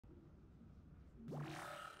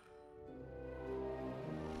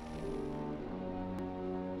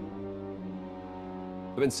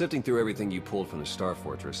I've been sifting through everything you pulled from the Star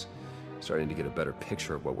Fortress, starting to get a better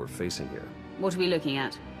picture of what we're facing here. What are we looking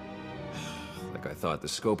at? Like I thought, the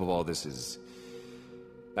scope of all this is...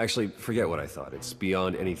 Actually, forget what I thought. It's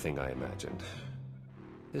beyond anything I imagined.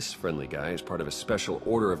 This friendly guy is part of a special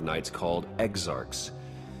order of knights called Exarchs.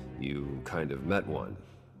 You kind of met one.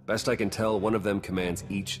 Best I can tell, one of them commands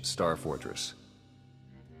each Star Fortress.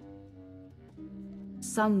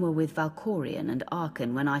 Some were with Valkorion and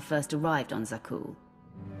Arkan when I first arrived on Zakuul.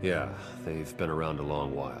 Yeah, they've been around a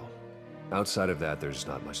long while. Outside of that, there's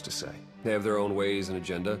not much to say. They have their own ways and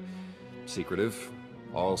agenda. Secretive.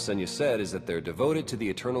 All Senya said is that they're devoted to the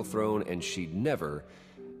Eternal Throne and she'd never,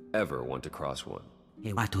 ever want to cross one.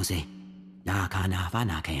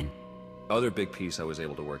 Other big piece I was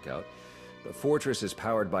able to work out. The fortress is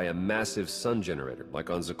powered by a massive sun generator, like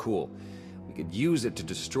on Zakuul. We could use it to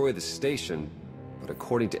destroy the station, but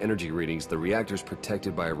according to energy readings, the reactor's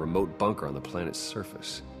protected by a remote bunker on the planet's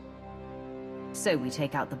surface. So we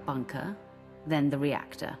take out the bunker, then the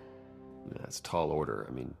reactor. That's tall order.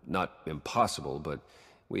 I mean, not impossible, but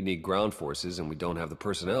we need ground forces and we don't have the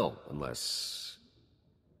personnel, unless...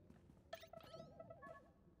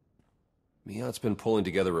 Miat's been pulling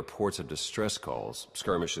together reports of distress calls,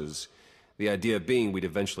 skirmishes, the idea being we'd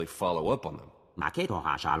eventually follow up on them.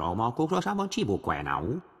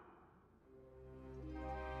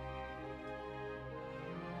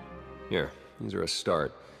 Here, these are a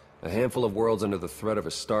start. A handful of worlds under the threat of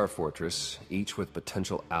a star fortress, each with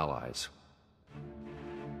potential allies.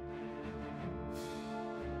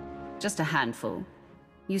 Just a handful.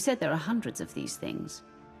 You said there are hundreds of these things.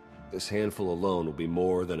 This handful alone will be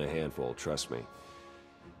more than a handful, trust me.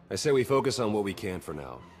 I say we focus on what we can for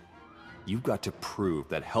now. You've got to prove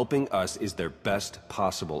that helping us is their best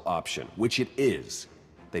possible option, which it is.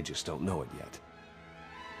 They just don't know it yet.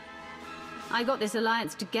 I got this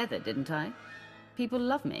alliance together, didn't I? People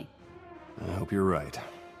love me. I hope you're right.